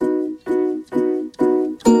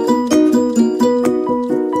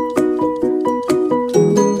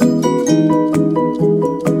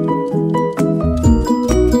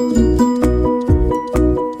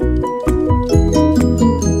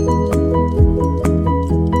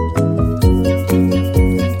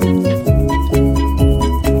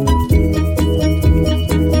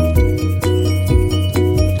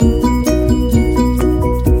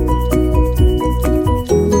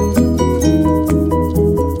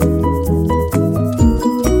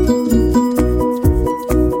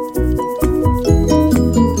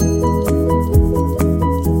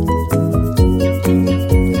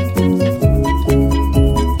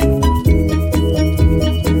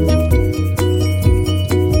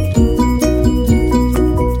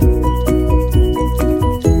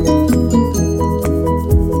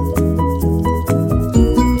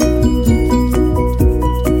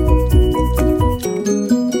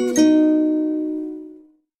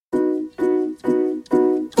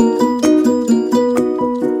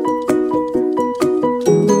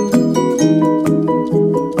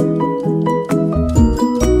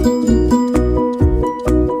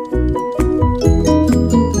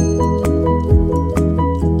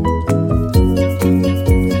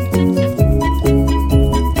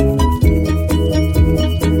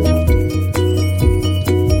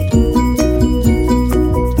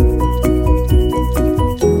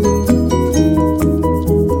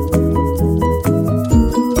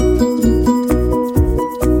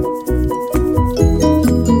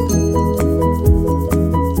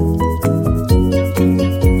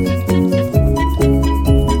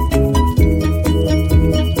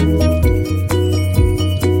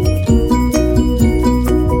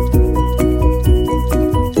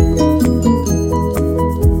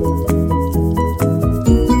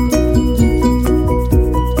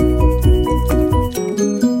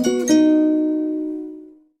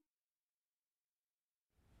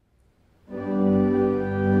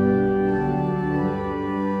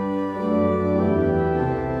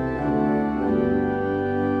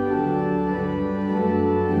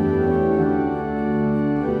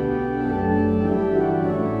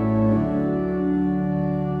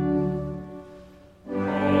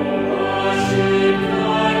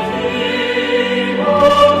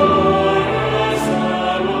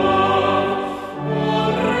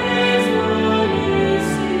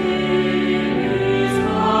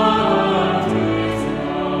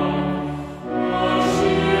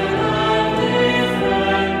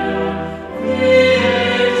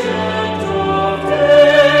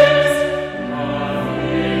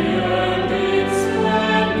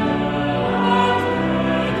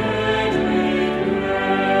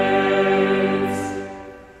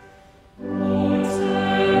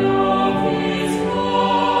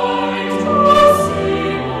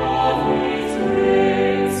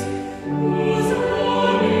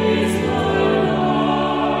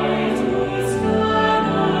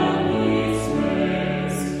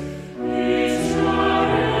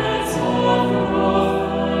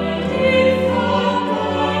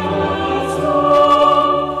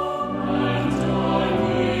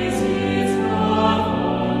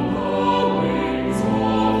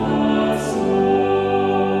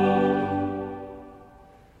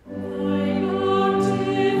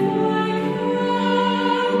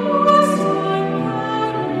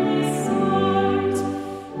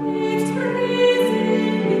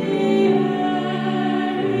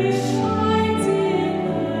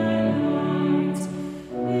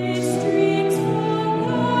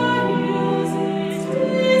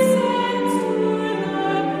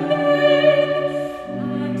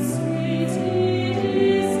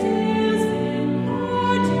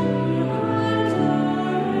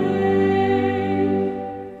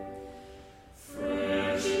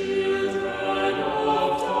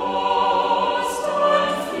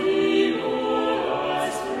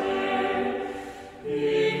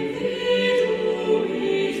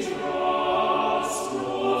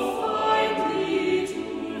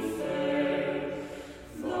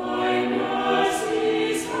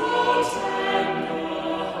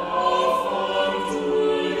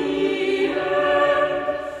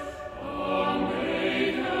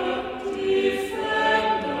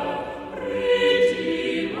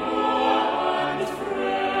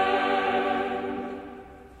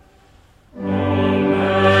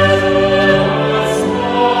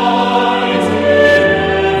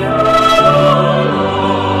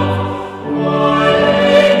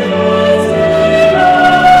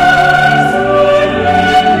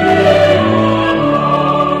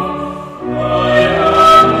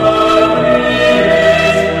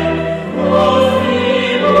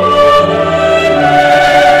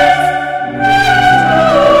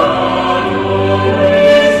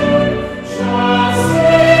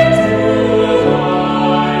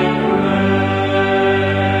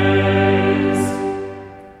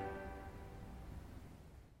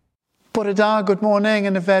Bore da, good morning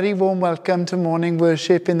and a very warm welcome to morning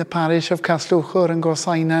worship in the parish of Caslwchwr and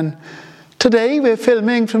Gorsainan. Today we're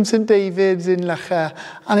filming from St David's in Loughor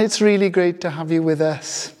and it's really great to have you with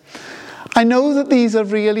us. I know that these are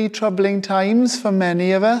really troubling times for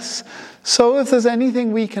many of us, so if there's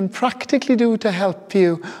anything we can practically do to help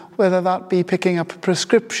you, whether that be picking up a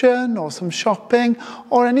prescription or some shopping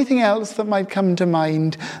or anything else that might come to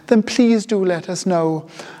mind, then please do let us know.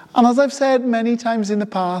 And as I've said many times in the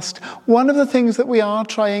past, one of the things that we are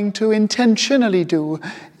trying to intentionally do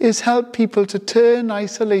is help people to turn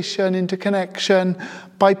isolation into connection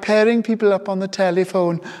by pairing people up on the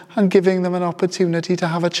telephone and giving them an opportunity to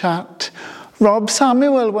have a chat. Rob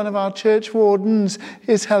Samuel, one of our church wardens,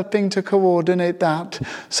 is helping to coordinate that.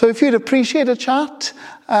 So if you'd appreciate a chat,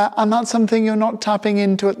 and that's something you're not tapping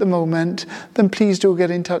into at the moment, then please do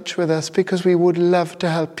get in touch with us because we would love to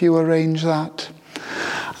help you arrange that.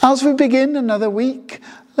 As we begin another week,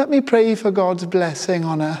 let me pray for God's blessing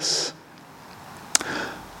on us.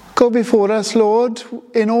 Go before us, Lord,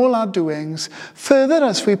 in all our doings. Further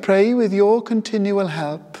us, we pray, with your continual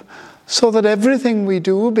help, so that everything we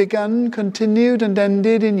do, begun, continued, and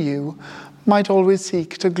ended in you, might always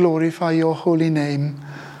seek to glorify your holy name.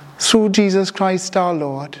 Through Jesus Christ our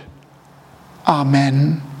Lord.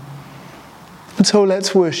 Amen. And so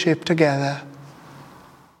let's worship together.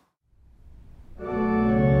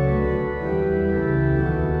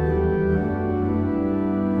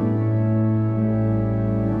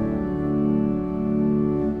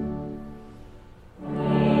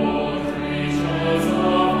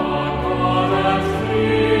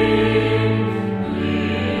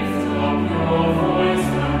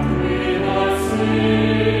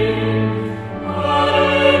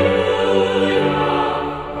 Alleluia,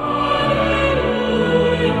 alleluia.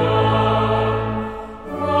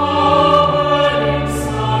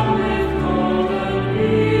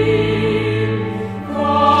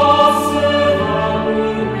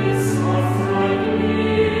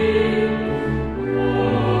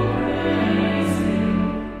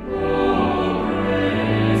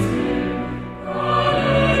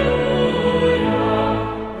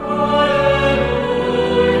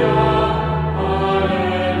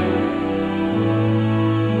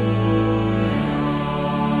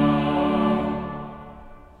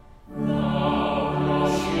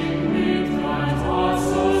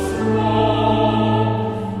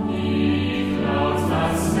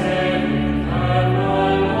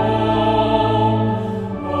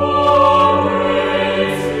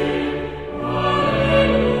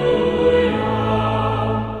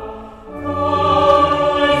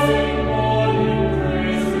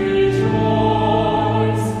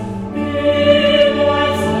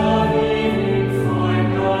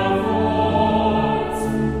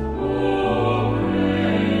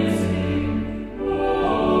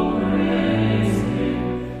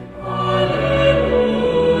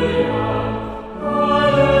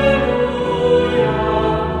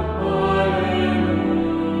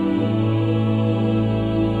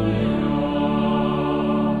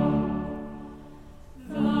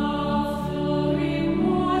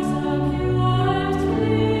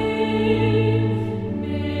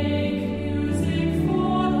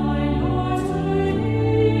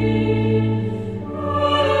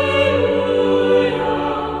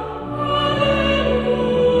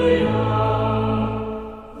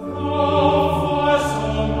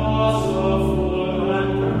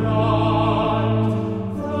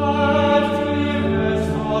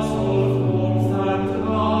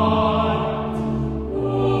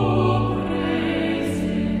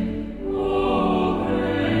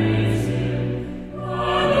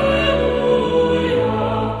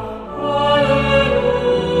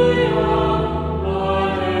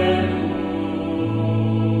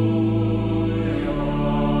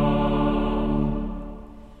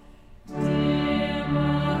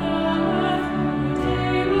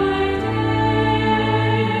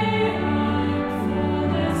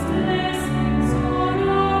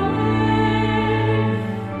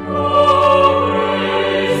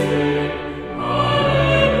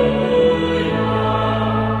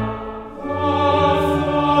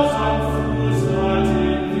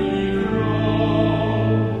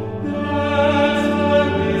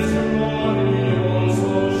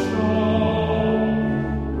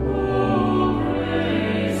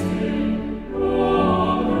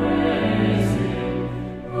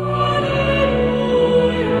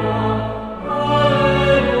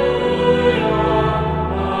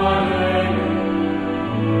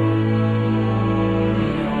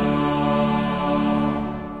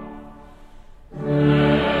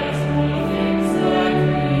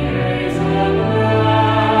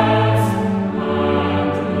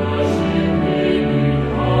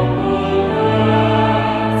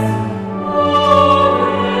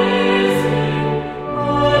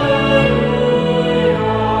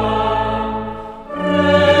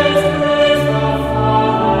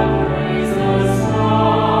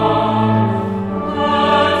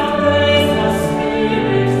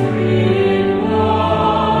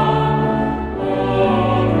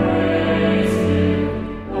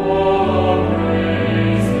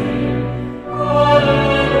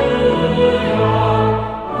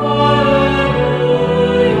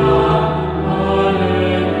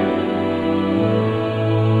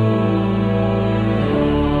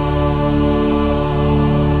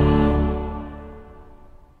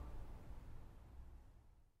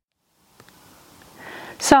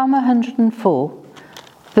 Psalm 104,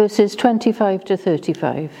 verses 25 to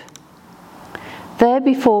 35. There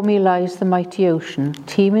before me lies the mighty ocean,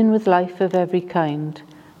 teeming with life of every kind,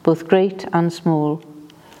 both great and small.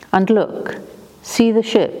 And look, see the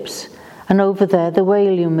ships, and over there the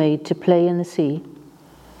whale you made to play in the sea.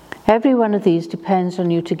 Every one of these depends on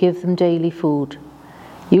you to give them daily food.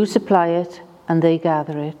 You supply it, and they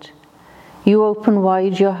gather it. You open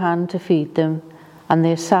wide your hand to feed them, and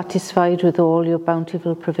they are satisfied with all your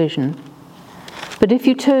bountiful provision. But if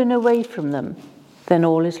you turn away from them, then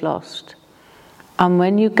all is lost. And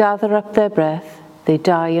when you gather up their breath, they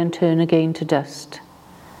die and turn again to dust.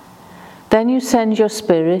 Then you send your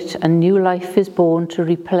spirit, and new life is born to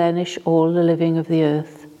replenish all the living of the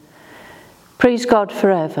earth. Praise God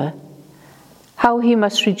forever. How he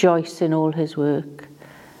must rejoice in all his work.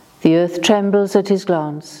 The earth trembles at his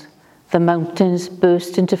glance. The mountains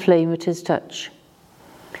burst into flame at his touch.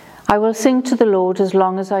 I will sing to the Lord as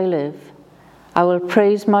long as I live. I will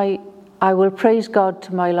praise God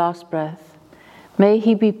to my last breath. May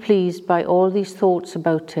he be pleased by all these thoughts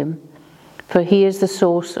about him, for he is the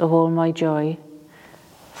source of all my joy.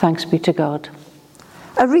 Thanks be to God.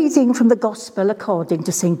 A reading from the Gospel according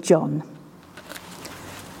to St. John.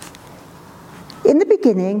 In the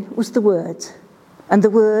beginning was the Word, and the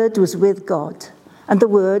Word was with God, and the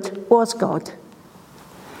Word was God.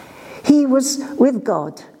 He was with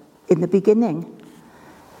God in the beginning.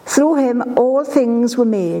 Through him all things were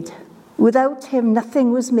made. Without him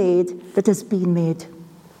nothing was made that has been made.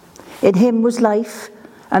 In him was life,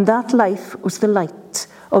 and that life was the light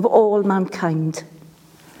of all mankind.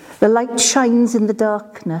 The light shines in the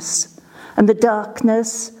darkness, and the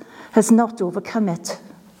darkness has not overcome it.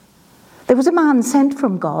 There was a man sent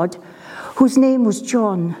from God whose name was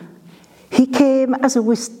John. He came as a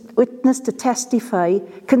witness to testify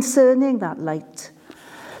concerning that light,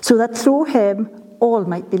 so that through him all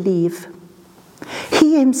might believe.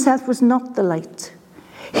 He himself was not the light.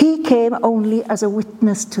 He came only as a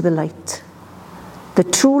witness to the light. The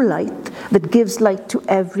true light that gives light to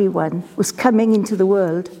everyone was coming into the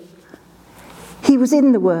world. He was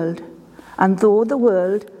in the world, and though the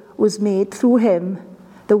world was made through him,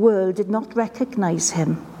 the world did not recognize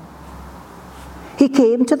him. He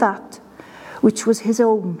came to that which was his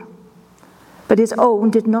own, but his own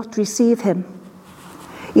did not receive him.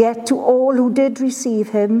 Yet to all who did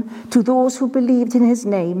receive him, to those who believed in his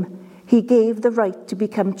name, he gave the right to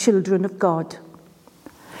become children of God.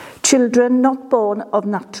 Children not born of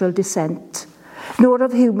natural descent, nor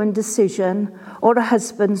of human decision or a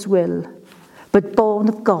husband's will, but born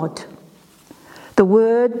of God. The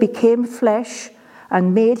Word became flesh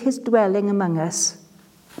and made his dwelling among us.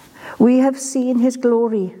 We have seen his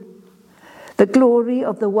glory, the glory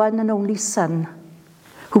of the one and only Son,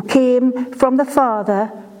 who came from the Father,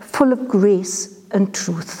 full of grace and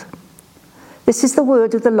truth. This is the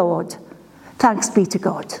word of the Lord. Thanks be to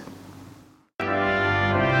God.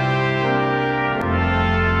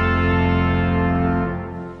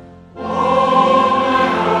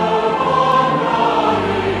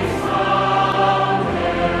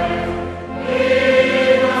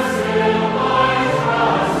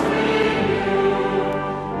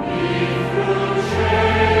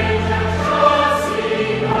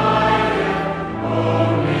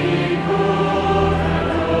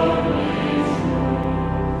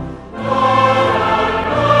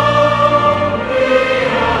 Oh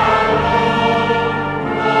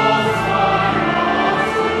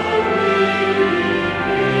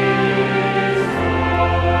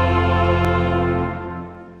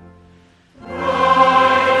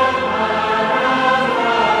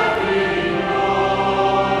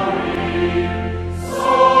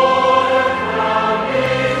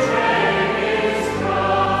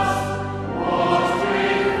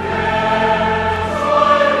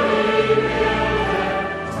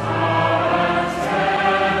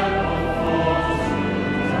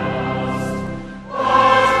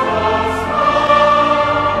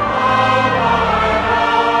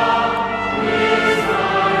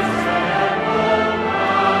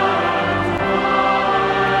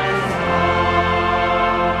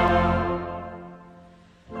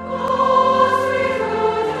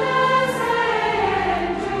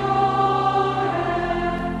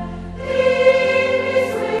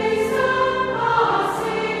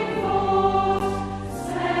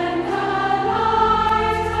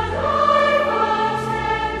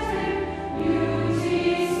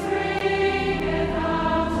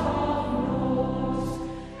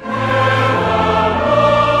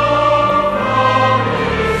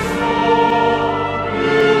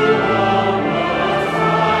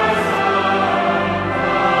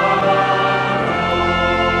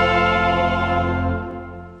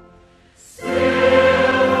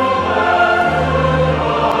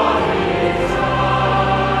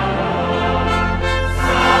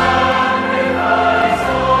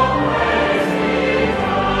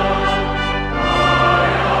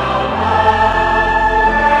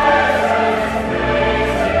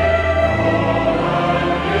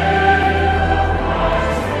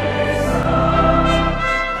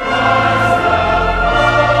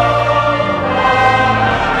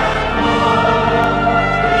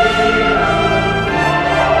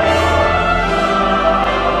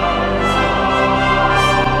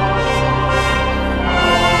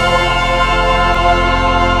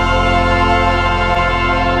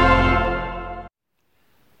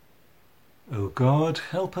O God,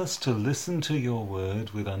 help us to listen to your word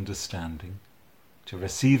with understanding, to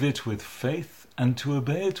receive it with faith, and to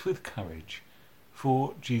obey it with courage,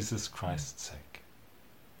 for Jesus Christ's sake.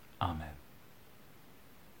 Amen.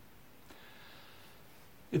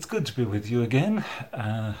 It's good to be with you again,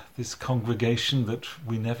 this congregation that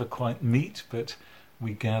we never quite meet, but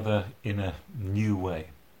we gather in a new way.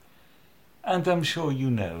 And I'm sure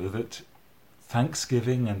you know that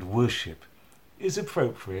thanksgiving and worship is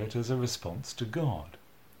appropriate as a response to God.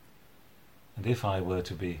 And if I were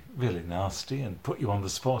to be really nasty and put you on the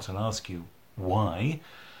spot and ask you why,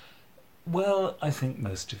 well, I think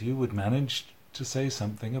most of you would manage to say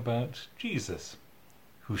something about Jesus,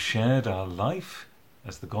 who shared our life,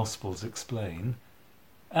 as the Gospels explain,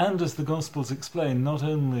 and as the Gospels explain, not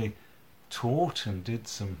only taught and did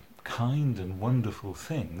some kind and wonderful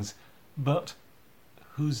things, but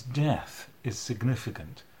whose death is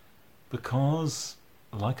significant because,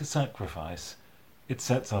 like a sacrifice, it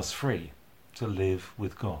sets us free to live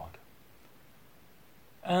with God.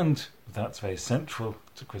 And that's very central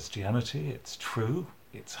to Christianity. It's true,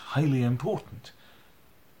 it's highly important,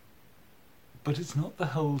 but it's not the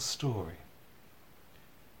whole story.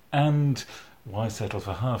 And why settle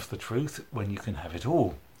for half the truth when you can have it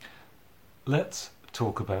all? Let's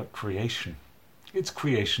talk about creation. It's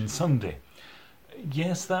Creation Sunday.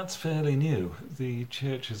 Yes, that's fairly new. The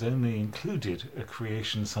church has only included a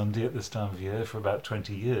Creation Sunday at this time of year for about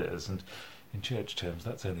 20 years, and in church terms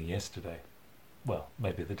that's only yesterday. Well,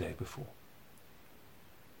 maybe the day before.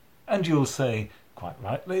 And you'll say, quite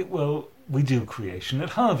rightly, well, we do creation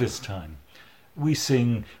at harvest time. We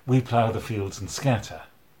sing, we plough the fields and scatter.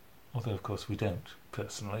 Although, of course, we don't,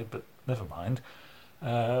 personally, but never mind.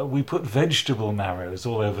 We put vegetable marrows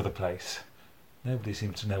all over the place. Nobody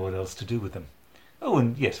seems to know what else to do with them. Oh,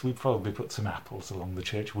 and yes, we probably put some apples along the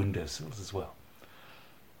church windowsills as well.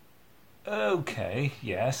 Okay,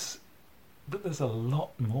 yes, but there's a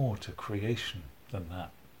lot more to creation than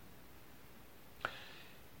that.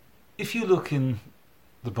 If you look in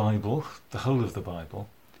the Bible, the whole of the Bible,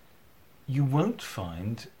 you won't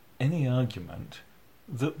find any argument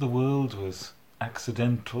that the world was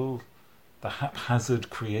accidental, the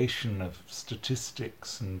haphazard creation of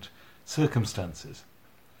statistics and circumstances.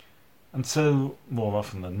 And so, more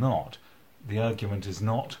often than not, the argument is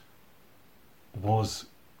not, was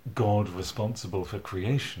God responsible for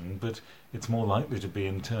creation, but it's more likely to be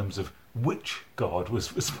in terms of which God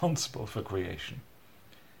was responsible for creation.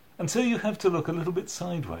 And so you have to look a little bit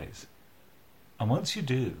sideways. And once you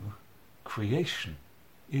do, creation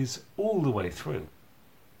is all the way through.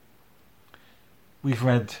 We've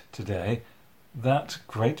read today that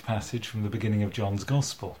great passage from the beginning of John's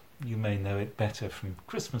Gospel. You may know it better from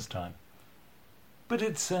Christmas time. But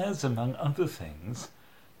it says, among other things,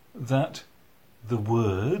 that the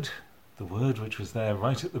Word which was there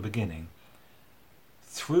right at the beginning,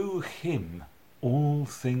 through him all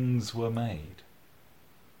things were made.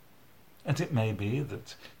 And it may be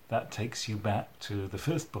that that takes you back to the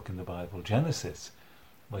first book in the Bible, Genesis,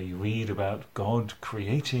 where you read about God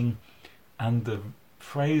creating, and the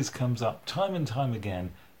phrase comes up time and time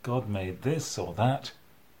again, God made this or that,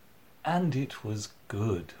 and it was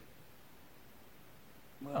good.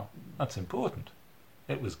 Well, that's important.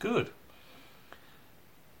 It was good.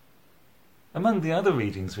 Among the other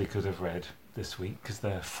readings we could have read this week, because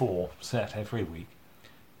there are 4 set every week,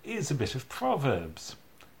 is a bit of Proverbs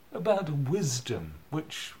about wisdom,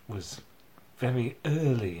 which was very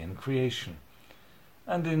early in creation.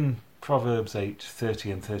 And in Proverbs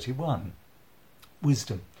 8:30 and 31,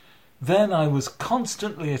 wisdom. Then I was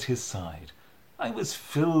constantly at his side. I was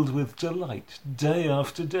filled with delight day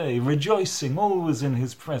after day, rejoicing always in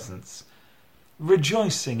his presence,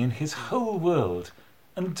 rejoicing in his whole world,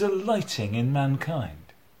 and delighting in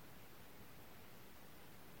mankind.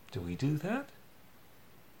 Do we do that?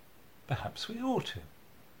 Perhaps we ought to.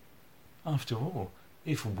 After all,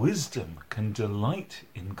 if wisdom can delight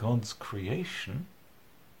in God's creation,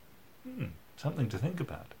 something to think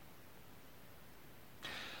about.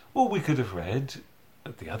 Or we could have read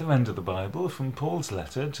at the other end of the Bible from Paul's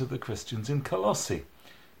letter to the Christians in Colossae,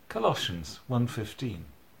 Colossians 1:15.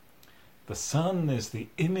 The Son is the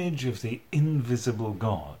image of the invisible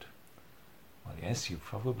God. Well, yes, you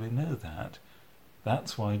probably know that.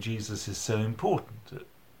 That's why Jesus is so important at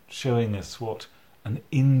showing us what an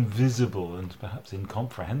invisible and perhaps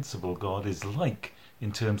incomprehensible God is like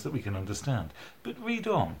in terms that we can understand. But read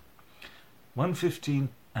on. 1:15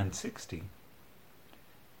 and 16.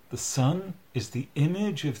 The Son is the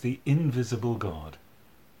image of the invisible God,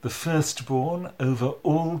 the firstborn over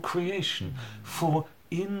all creation, for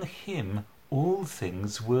in him all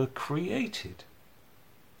things were created,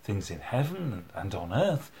 things in heaven and on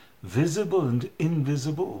earth, visible and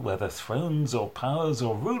invisible, whether thrones or powers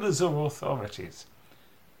or rulers or authorities.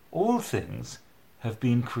 All things have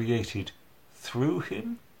been created through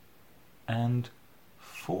him and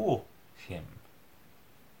for him.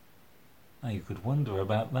 Now you could wonder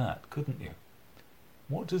about that, couldn't you?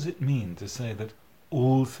 What does it mean to say that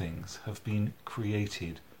all things have been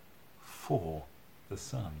created for the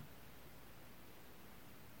Son?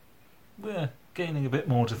 We're gaining a bit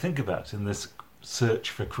more to think about in this search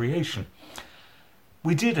for creation.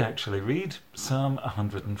 We did actually read Psalm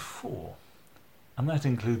 104, and that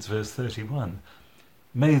includes verse 31.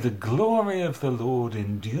 May the glory of the Lord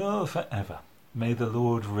endure forever. May the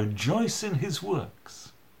Lord rejoice in his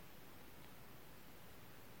works.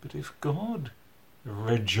 But if God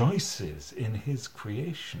rejoices in his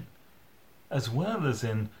creation, as well as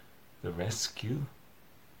in the rescue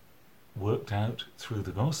worked out through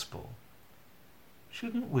the gospel,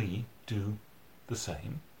 shouldn't we do the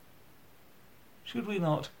same? Should we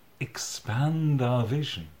not expand our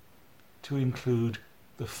vision to include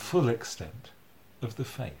the full extent of the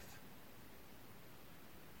faith?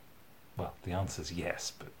 Well, the answer is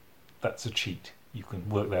yes, but that's a cheat. You can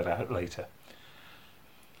work that out later.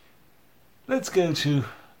 Let's go to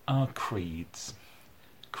our creeds.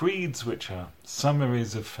 Creeds which are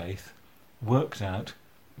summaries of faith, worked out,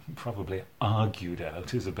 probably argued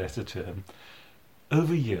out is a better term,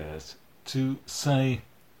 over years to say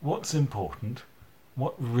what's important,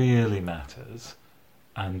 what really matters,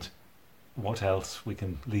 and what else we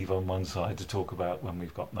can leave on one side to talk about when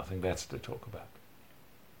we've got nothing better to talk about.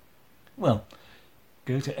 Well,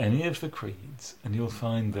 go to any of the creeds and you'll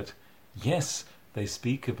find that, yes, they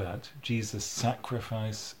speak about Jesus'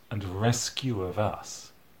 sacrifice and rescue of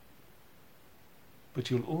us, but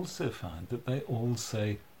you'll also find that they all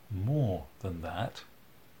say more than that.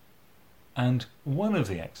 And one of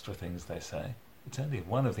the extra things they say, it's only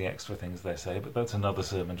one of the extra things they say, but that's another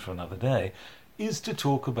sermon for another day, is to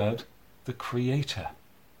talk about the Creator.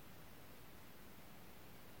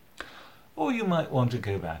 Or you might want to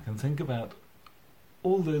go back and think about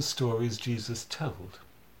all those stories Jesus told.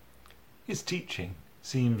 His teaching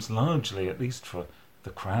seems largely, at least for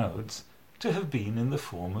the crowds, to have been in the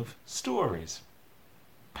form of stories.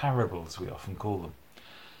 Parables, we often call them.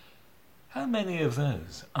 How many of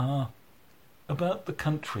those are about the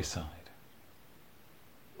countryside?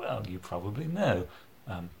 Well, you probably know.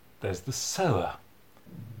 There's the sower.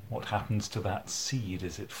 What happens to that seed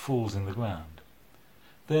as it falls in the ground?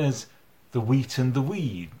 There's the wheat and the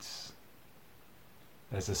weeds.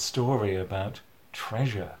 There's a story about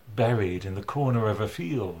treasure buried in the corner of a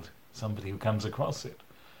field, somebody who comes across it.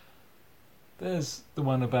 There's the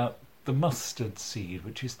one about the mustard seed,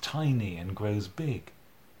 which is tiny and grows big.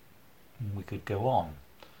 And we could go on.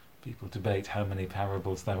 People debate how many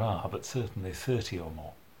parables there are, but certainly 30 or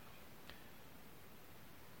more.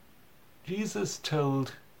 Jesus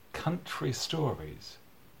told country stories,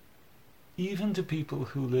 even to people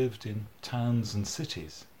who lived in towns and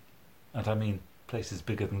cities. And I mean places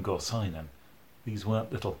bigger than Gorsinan. These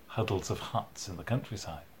weren't little huddles of huts in the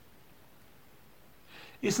countryside.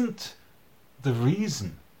 Isn't the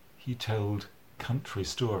reason he told country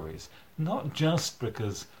stories not just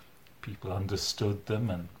because people understood them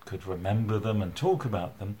and could remember them and talk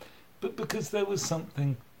about them, but because there was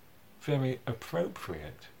something very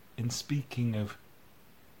appropriate in speaking of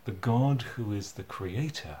the God who is the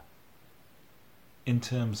Creator in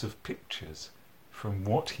terms of pictures from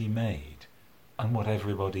what he made and what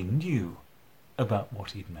everybody knew about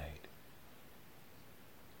what he'd made.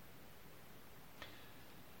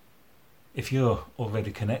 If you're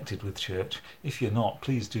already connected with church, if you're not,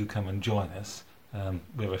 please do come and join us.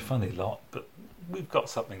 We're a funny lot, but we've got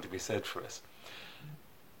something to be said for us.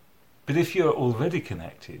 But if you're already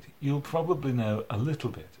connected, you'll probably know a little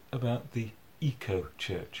bit about the Eco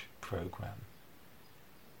Church programme.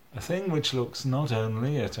 A thing which looks not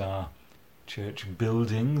only at our church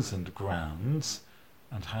buildings and grounds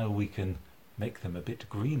and how we can make them a bit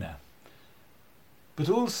greener, but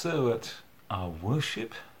also at our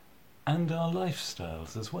worship and our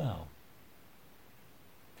lifestyles as well.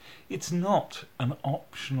 It's not an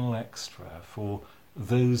optional extra for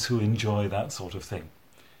those who enjoy that sort of thing.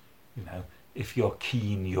 You know, if you're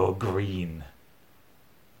keen, you're green.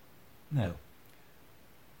 No.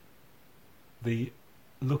 The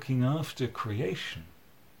looking after creation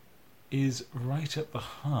is right at the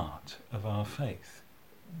heart of our faith,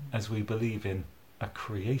 as we believe in a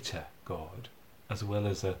creator God as well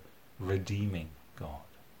as a redeeming God.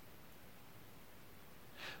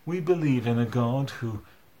 We believe in a God who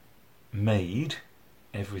made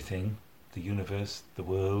everything, the universe, the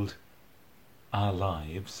world, our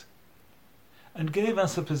lives and gave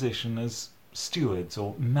us a position as stewards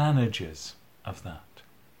or managers of that.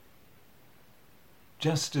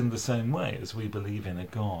 Just in the same way as we believe in a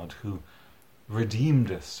God who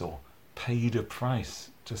redeemed us or paid a price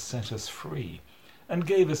to set us free and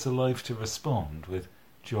gave us a life to respond with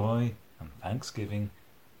joy and thanksgiving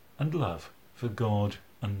and love for God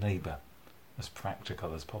and neighbour, as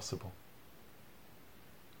practical as possible.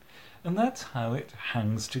 And that's how it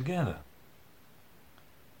hangs together.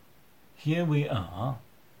 Here we are,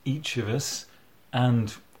 each of us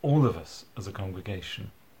and all of us as a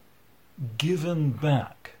congregation, given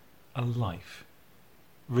back a life,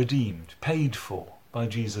 redeemed, paid for by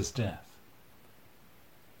Jesus' death,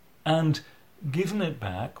 and given it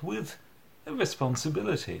back with a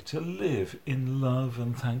responsibility to live in love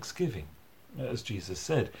and thanksgiving. As Jesus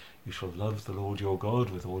said, you shall love the Lord your God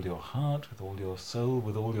with all your heart, with all your soul,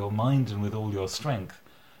 with all your mind and with all your strength,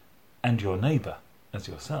 and your neighbour as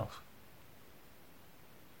yourself.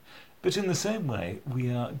 But in the same way,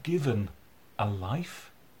 we are given a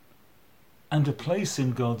life and a place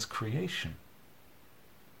in God's creation.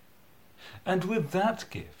 And with that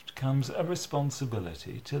gift comes a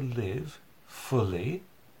responsibility to live fully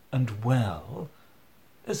and well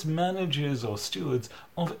as managers or stewards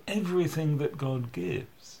of everything that God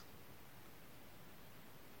gives.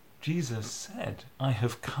 Jesus said, I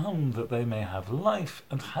have come that they may have life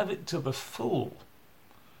and have it to the full.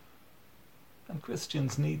 And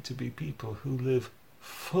Christians need to be people who live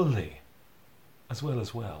fully as well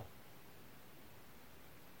as well.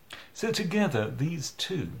 So together, these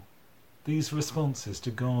responses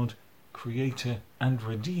to God, Creator and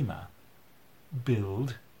Redeemer,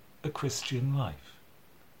 build a Christian life.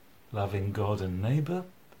 Loving God and neighbour,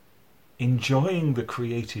 enjoying the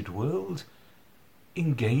created world,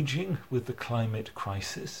 engaging with the climate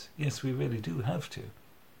crisis. Yes, we really do have to.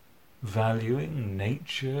 Valuing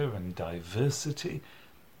nature and diversity,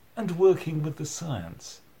 and working with the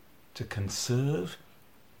science to conserve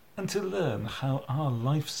and to learn how our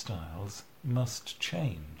lifestyles must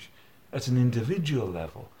change at an individual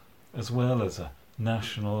level as well as a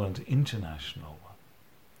national and international one.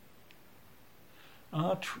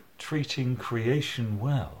 Our treating creation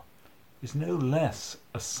well is no less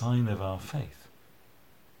a sign of our faith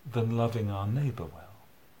than loving our neighbour well.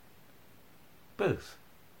 Both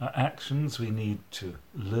are actions we need to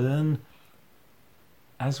learn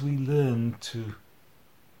as we learn to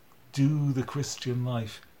do the Christian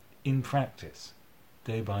life in practice,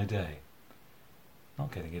 day by day.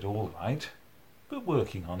 Not getting it all right, but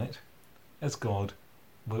working on it as God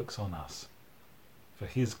works on us for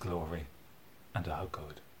His glory and our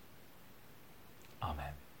good.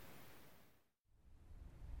 Amen.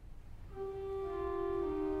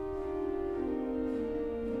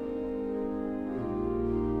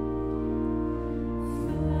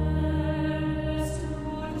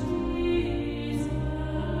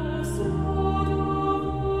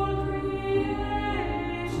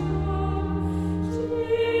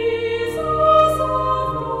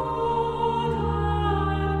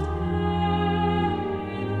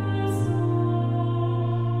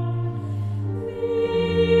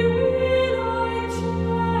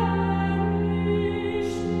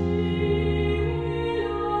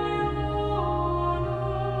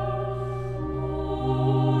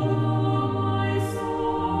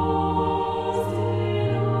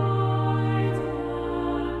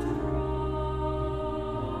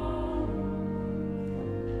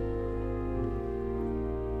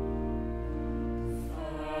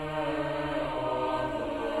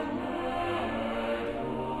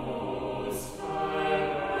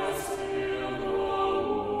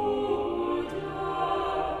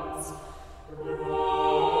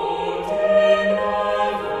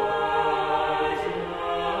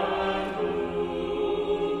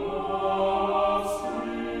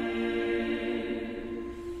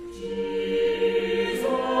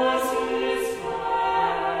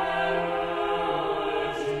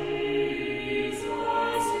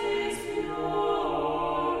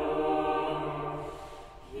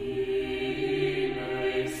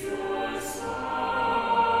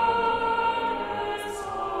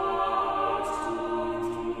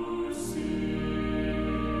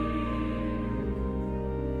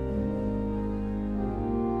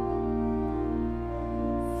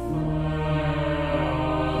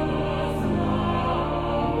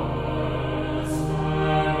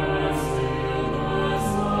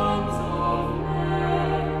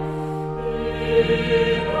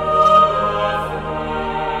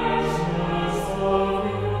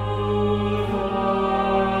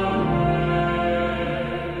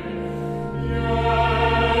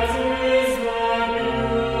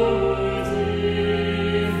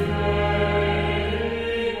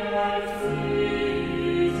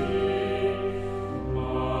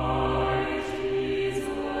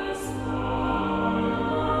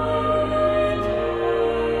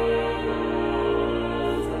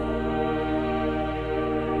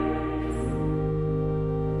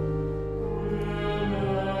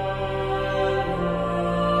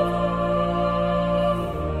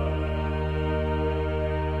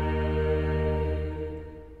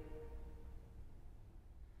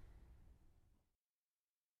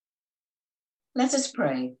 Let us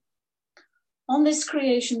pray. On this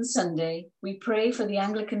Creation Sunday, we pray for the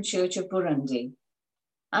Anglican Church of Burundi.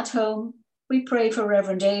 At home, we pray for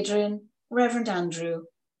Reverend Adrian, Reverend Andrew,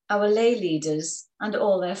 our lay leaders, and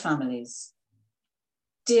all their families.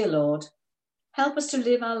 Dear Lord, help us to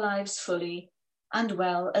live our lives fully and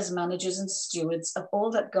well as managers and stewards of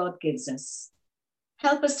all that God gives us.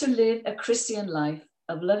 Help us to live a Christian life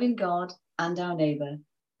of loving God and our neighbour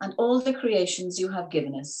and all the creations you have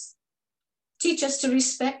given us. Teach us to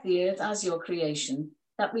respect the earth as your creation,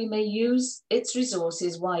 that we may use its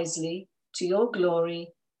resources wisely to your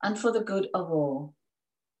glory and for the good of all.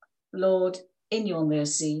 Lord, in your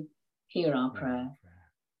mercy, hear our prayer.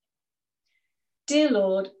 Dear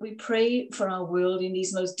Lord, we pray for our world in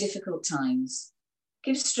these most difficult times.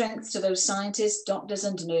 Give strength to those scientists, doctors,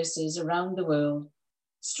 and nurses around the world,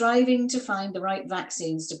 striving to find the right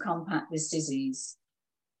vaccines to combat this disease.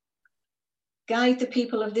 Guide the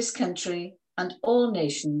people of this country and all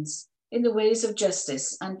nations in the ways of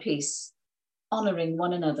justice and peace, honouring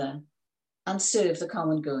one another, and serve the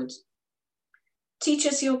common good. Teach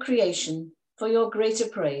us your creation for your greater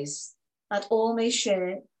praise, that all may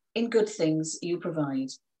share in good things you provide.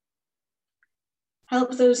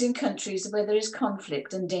 Help those in countries where there is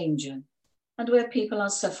conflict and danger, and where people are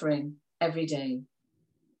suffering every day.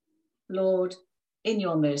 Lord, in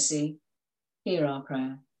your mercy, hear our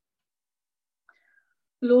prayer.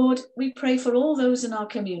 Lord, we pray for all those in our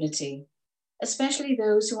community, especially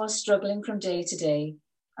those who are struggling from day to day,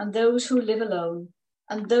 and those who live alone,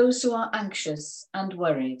 and those who are anxious and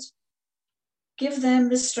worried. Give them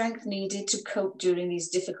the strength needed to cope during these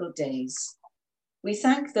difficult days. We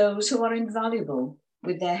thank those who are invaluable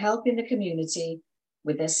with their help in the community,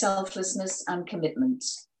 with their selflessness and commitment.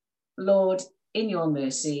 Lord, in your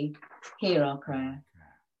mercy, hear our prayer.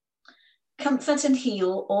 Comfort and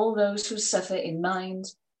heal all those who suffer in mind,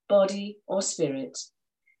 body, or spirit.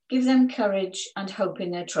 Give them courage and hope in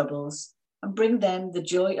their troubles, and bring them the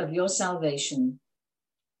joy of your salvation.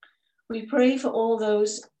 We pray for all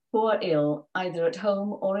those who are ill, either at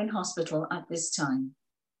home or in hospital at this time.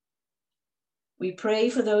 We pray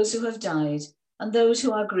for those who have died and those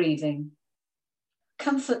who are grieving.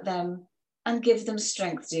 Comfort them and give them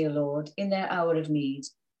strength, dear Lord, in their hour of need,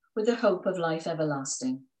 with the hope of life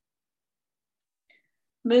everlasting.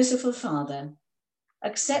 Merciful Father,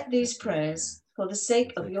 accept these prayers for the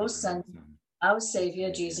sake of your Son, our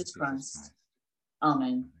Saviour, Jesus Christ.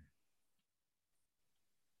 Amen.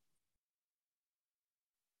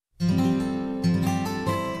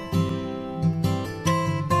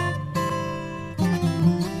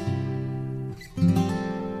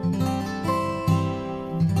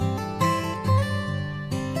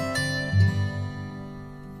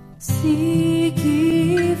 Seek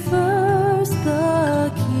ye first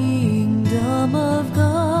the kingdom of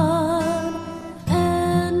God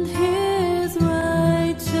and his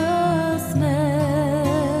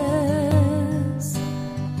righteousness,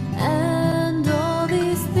 and all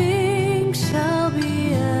these things shall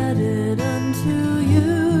be added unto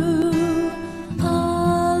you.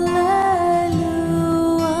 Alleluia,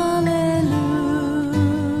 alleluia.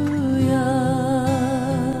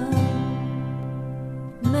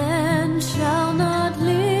 Man shall not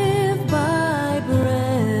live by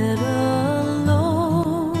bread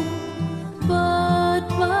alone, but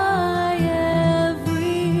by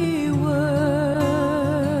every word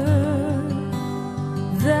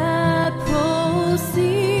that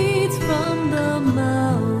proceeds from the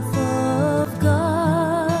mouth of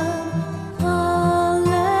God.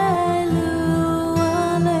 Alleluia,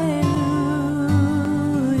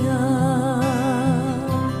 alleluia.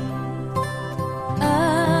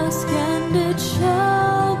 Ask and it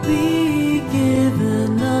shall be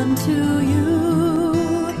given unto you.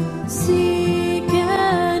 Seek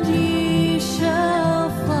and ye shall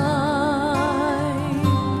find.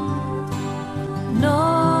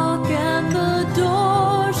 Knock and the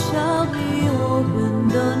door shall be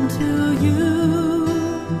opened unto you.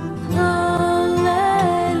 Alleluia,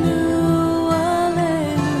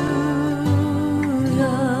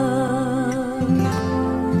 alleluia.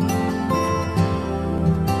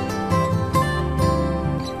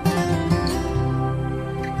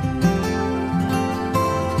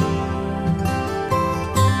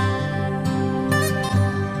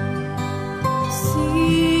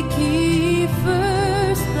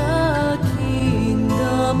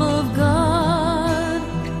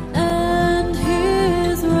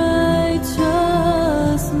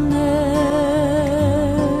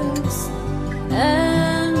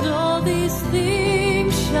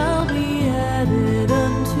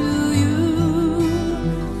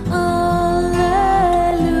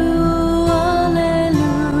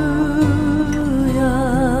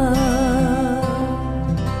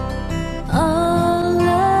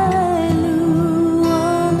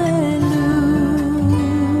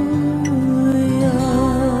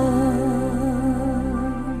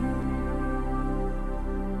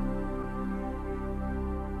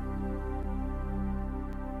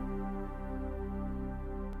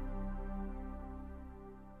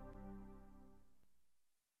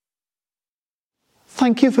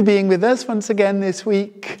 Thank you for being with us once again this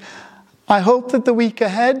week. I hope that the week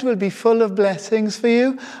ahead will be full of blessings for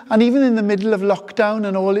you, and even in the middle of lockdown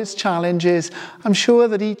and all its challenges, I'm sure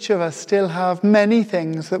that each of us still have many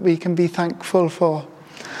things that we can be thankful for.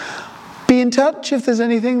 Be in touch if there's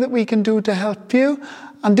anything that we can do to help you.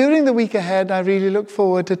 And during the week ahead, I really look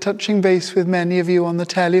forward to touching base with many of you on the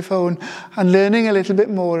telephone and learning a little bit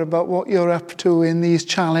more about what you're up to in these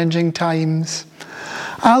challenging times.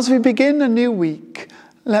 As we begin a new week,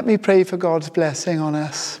 let me pray for God's blessing on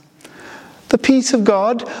us. The peace of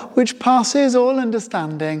God, which passes all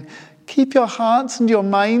understanding, keep your hearts and your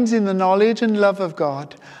minds in the knowledge and love of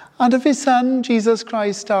God and of his Son, Jesus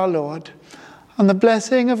Christ our Lord. And the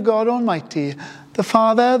blessing of God Almighty, the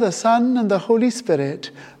Father, the Son, and the Holy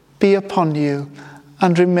Spirit be upon you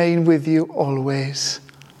and remain with you always.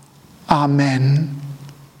 Amen.